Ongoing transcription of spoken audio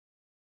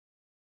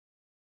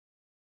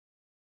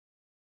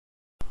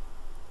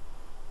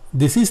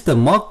This is the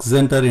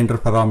Mach-Zehnder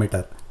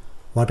Interferometer,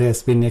 what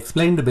has been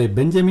explained by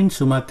Benjamin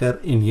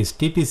Schumacher in his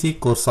TTC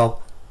course of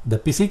The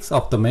Physics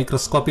of the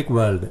Microscopic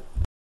World.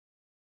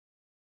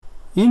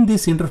 In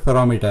this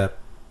interferometer,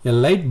 a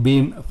light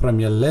beam from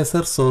a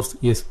laser source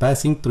is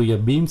passing through a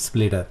beam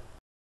splitter.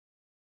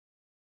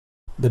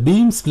 The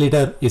beam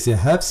splitter is a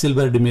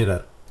half-silvered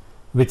mirror,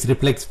 which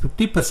reflects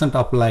 50%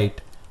 of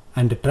light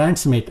and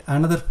transmits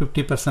another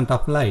 50%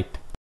 of light.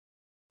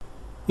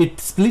 It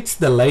splits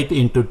the light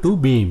into two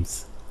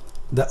beams.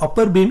 The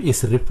upper beam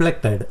is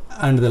reflected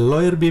and the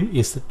lower beam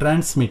is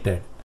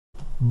transmitted.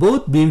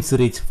 Both beams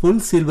reach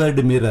full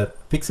silvered mirror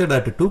fixed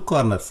at two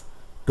corners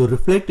to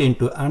reflect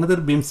into another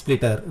beam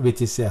splitter,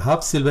 which is a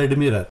half silvered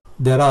mirror.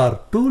 There are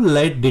two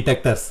light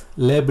detectors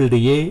labeled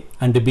A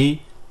and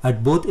B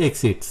at both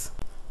exits.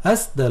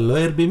 As the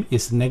lower beam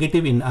is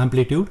negative in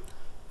amplitude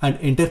and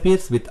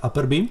interferes with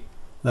upper beam,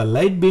 the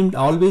light beam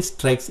always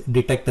strikes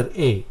detector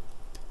A.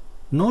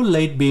 No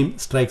light beam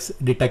strikes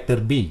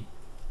detector B.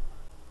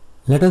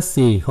 Let us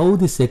see how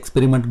this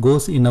experiment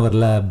goes in our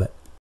lab.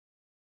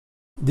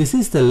 This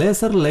is the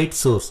laser light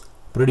source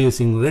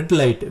producing red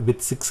light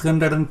with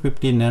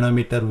 650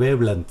 nanometer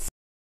wavelengths.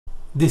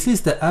 This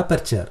is the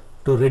aperture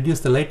to reduce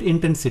the light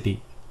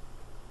intensity.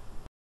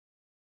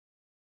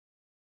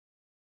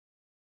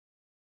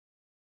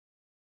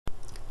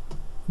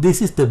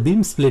 This is the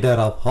beam splitter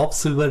of half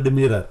silvered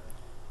mirror,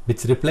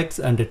 which reflects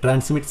and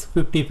transmits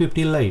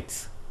 50-50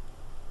 lights.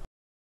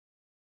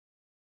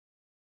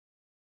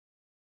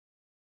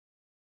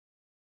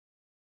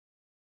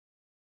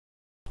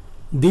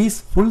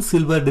 These full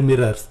silvered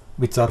mirrors,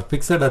 which are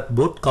fixed at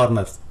both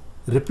corners,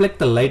 reflect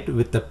the light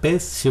with a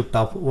phase shift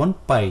of 1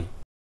 pi.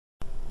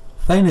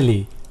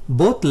 Finally,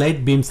 both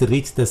light beams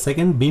reach the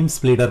second beam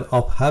splitter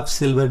of half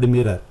silvered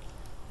mirror,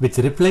 which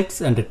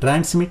reflects and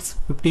transmits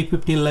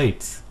 50-50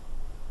 lights.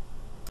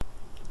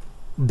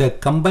 The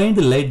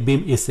combined light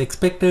beam is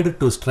expected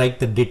to strike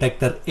the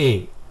detector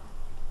A.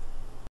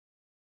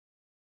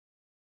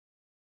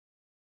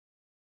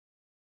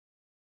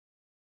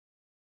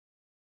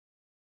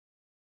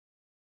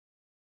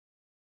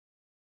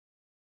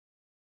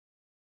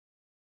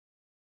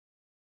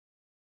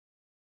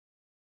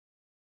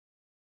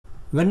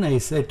 When I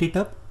set it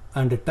up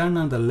and turn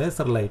on the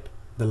laser light,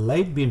 the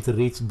light beams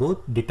reach both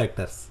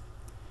detectors.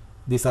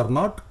 These are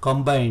not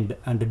combined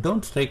and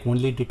don't strike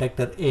only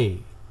detector A.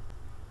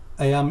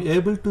 I am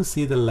able to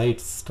see the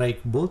lights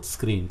strike both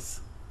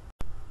screens.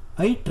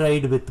 I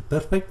tried with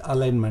perfect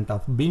alignment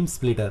of beam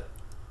splitter,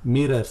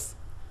 mirrors,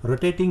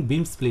 rotating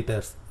beam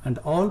splitters and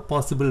all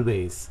possible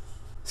ways.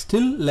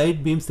 Still,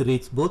 light beams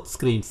reach both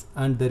screens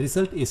and the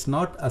result is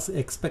not as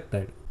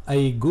expected.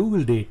 I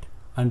googled it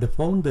and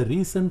found the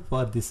reason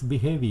for this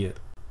behavior.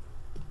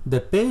 The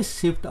phase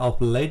shift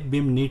of light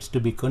beam needs to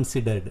be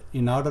considered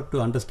in order to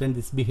understand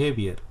this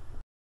behavior.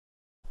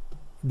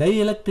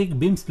 Dielectric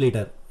beam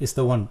splitter is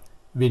the one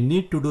we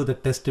need to do the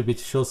test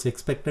which shows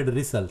expected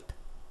result.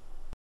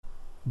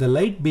 The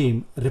light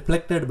beam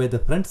reflected by the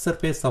front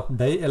surface of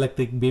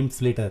dielectric beam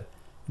splitter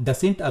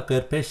doesn't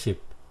occur phase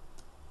shift,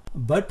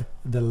 but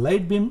the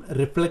light beam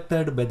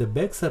reflected by the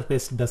back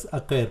surface does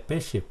occur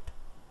phase shift.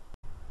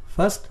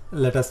 First,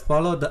 let us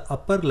follow the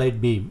upper light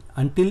beam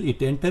until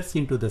it enters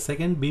into the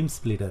second beam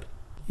splitter.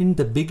 In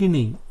the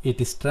beginning, it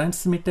is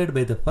transmitted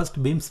by the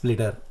first beam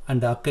splitter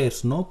and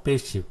occurs no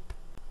phase shift.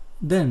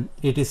 Then,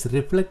 it is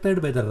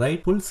reflected by the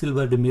right full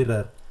silvered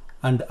mirror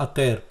and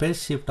occur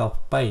phase shift of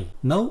pi.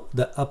 Now,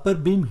 the upper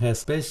beam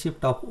has phase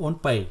shift of 1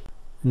 pi.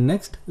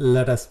 Next,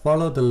 let us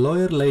follow the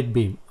lower light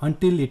beam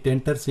until it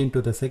enters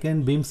into the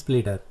second beam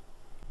splitter.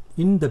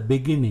 In the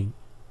beginning,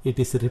 it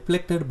is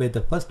reflected by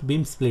the first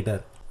beam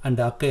splitter and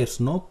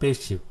occurs no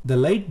phase shift. The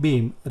light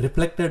beam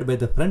reflected by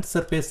the front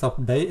surface of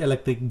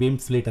dielectric beam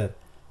splitter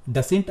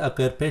doesn't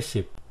occur phase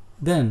shift.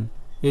 Then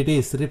it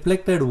is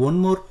reflected one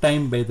more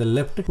time by the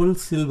left full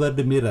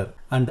silvered mirror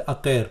and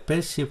occur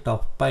phase shift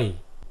of pi.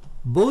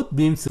 Both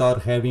beams are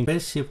having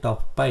phase shift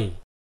of pi.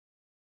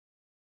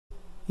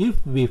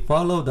 If we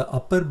follow the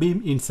upper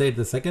beam inside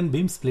the second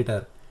beam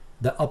splitter,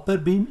 the upper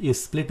beam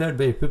is splitted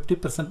by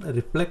 50%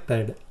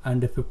 reflected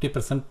and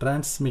 50%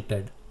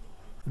 transmitted.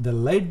 The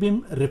light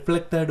beam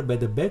reflected by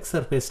the back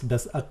surface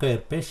does occur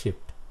phase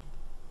shift.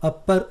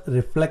 Upper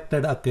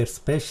reflected occurs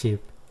phase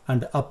shift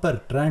and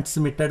upper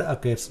transmitted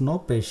occurs no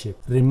phase shift.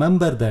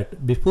 Remember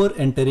that before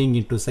entering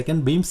into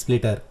second beam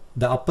splitter,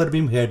 the upper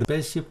beam had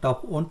phase shift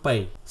of 1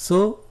 pi.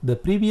 So the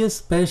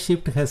previous phase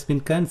shift has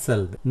been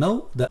cancelled.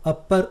 Now the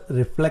upper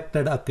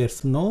reflected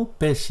occurs no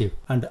phase shift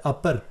and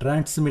upper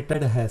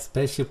transmitted has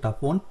phase shift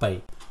of 1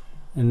 pi.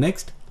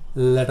 Next,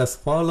 let us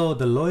follow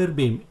the lower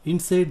beam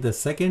inside the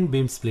second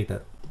beam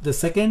splitter. The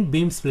second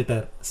beam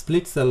splitter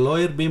splits the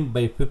lower beam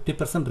by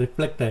 50%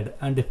 reflected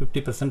and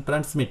 50%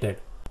 transmitted.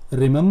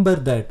 Remember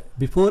that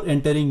before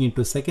entering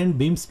into second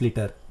beam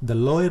splitter, the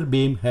lower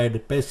beam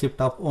had phase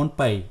shift of 1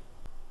 pi.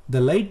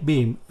 The light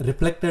beam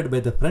reflected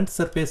by the front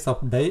surface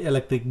of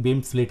dielectric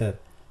beam splitter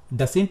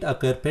doesn't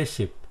occur phase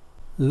shift.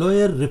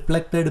 Lower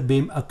reflected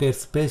beam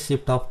occurs phase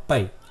shift of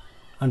pi.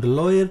 and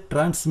lower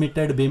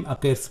transmitted beam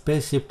occurs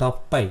phase shift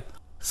of pi.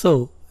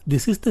 So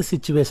this is the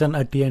situation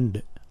at the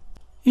end.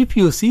 If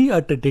you see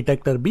at the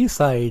detector B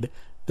side,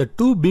 the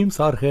two beams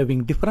are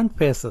having different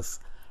phases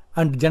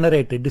and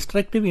generate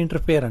destructive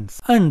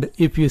interference. And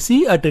if you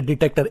see at the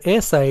detector A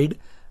side,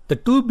 the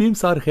two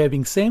beams are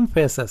having same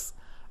phases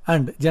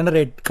and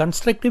generate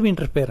constructive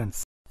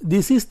interference.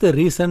 This is the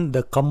reason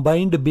the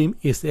combined beam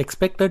is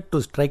expected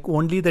to strike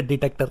only the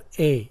detector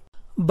A.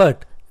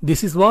 But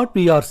this is what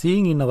we are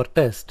seeing in our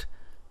test.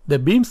 The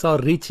beams are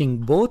reaching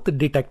both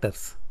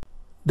detectors.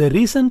 The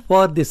reason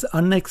for this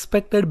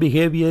unexpected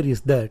behavior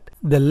is that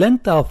the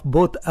length of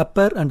both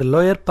upper and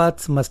lower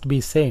paths must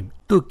be same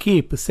to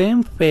keep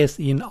same phase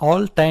in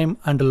all time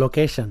and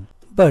location.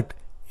 But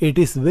it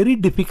is very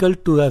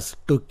difficult to us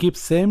to keep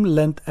same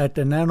length at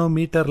a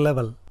nanometer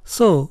level.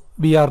 So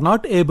we are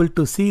not able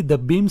to see the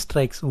beam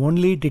strikes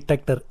only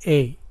detector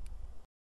A.